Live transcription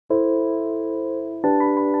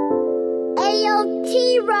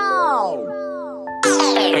T-Roll.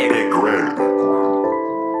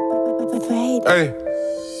 Hey,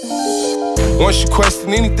 once you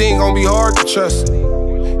question anything, gon' be hard to trust.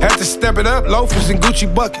 Had to step it up, loafers and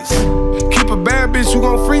Gucci buckets. Keep a bad bitch who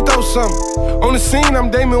gon' free throw something. On the scene,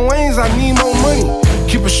 I'm Damon Wayans, I need more money.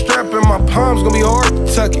 Keep a strap in my palms, gon' be hard to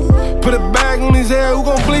tuck it. Put a bag on his head, who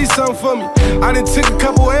gon' bleed something for me? I done took a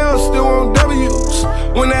couple L's, still on W's.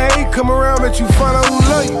 When the hate come around, bet you find out who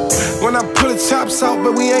love you. When I put the chops out,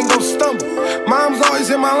 but we ain't gon' stumble. Mom's always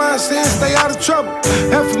in my line saying stay out of trouble.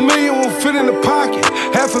 $500,000 won't fit in the pocket.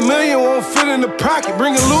 $500,000 won't fit in the pocket.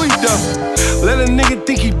 Bring a Louis duffel. Let a nigga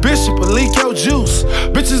think he bishop or leak your juice.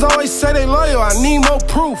 Bitches always say they loyal, I need more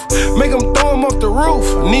proof. Make them throw him off the roof,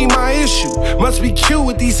 need my issue. Must be cute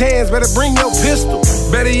with these hands, better bring your pistol.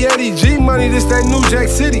 Better yet, G money, this that New Jack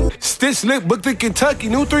City. Stitch lip, booked to Kentucky,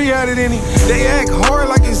 new 3 had it in it. They act hard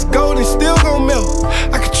like it's gold and still gon' melt.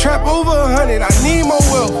 I could trap over 100, I need more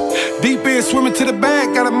wealth. Deep in, swimming to the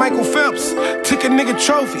bag, got a Michael Phelps. Took a nigga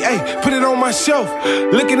trophy, ayy, put it on my shelf.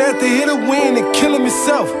 Looking at the hitter win and killing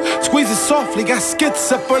myself. Squeeze it softly, got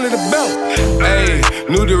skits up under the belt. Ayy,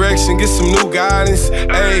 new direction, get some new guidance.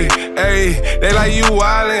 Ayy, ayy, they like you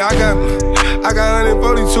wildin'. I got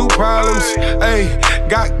 142 problems. Ayy,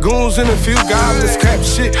 got goons and a few goblins. Cap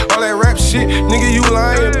shit, all that rap shit. Nigga, you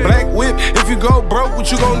lying. Black whip, if you go broke,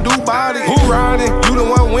 what you gon' do about it? Who riding? You the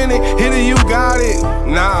one winning. Hitta, you got it.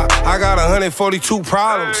 Nah, I got 142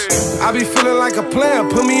 problems. I be feeling like a player,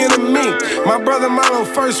 put me in a meme. My brother Milo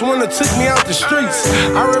first one that took me out the streets.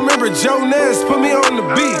 I remember Joe Ness put me on the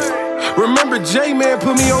beat. Remember J-Man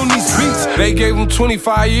put me on these beats. They gave him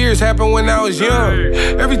 25 years, happened when I was young.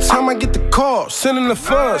 Every time I get the call, sending the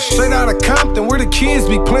funds. Straight out of Compton, where the kids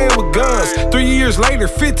be playing with guns. 3 years later,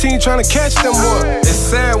 15 trying to catch them one. It's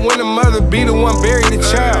sad when the mother be the one bury the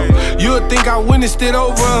child. You would think I witnessed it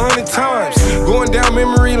over 100 times. Going down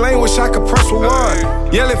memory lane, wish I could press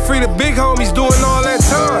rewind. Yelling free the big homies doing all that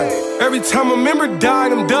time. Every time a member die,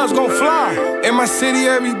 them doves gon' fly. In my city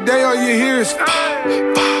every day, all you hear is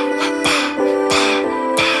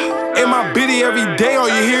in my biddy every day, all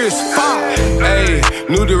you hear is fire. Ayy,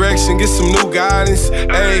 new direction, get some new guidance.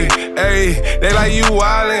 Ayy, ayy, they like you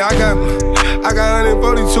wildin'. I got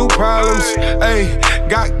 142 problems. Ayy,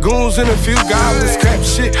 got goons and a few goblins. Cap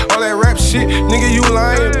shit, all that rap shit. Nigga, you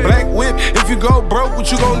lying. Black whip, if you go broke, what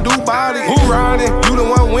you gon' do about it? Who riding? You the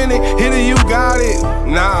one winning. Hitta, you got it.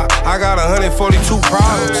 Nah, I got 142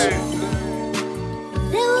 problems.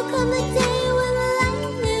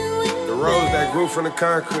 The rose that grew from the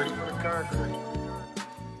concrete.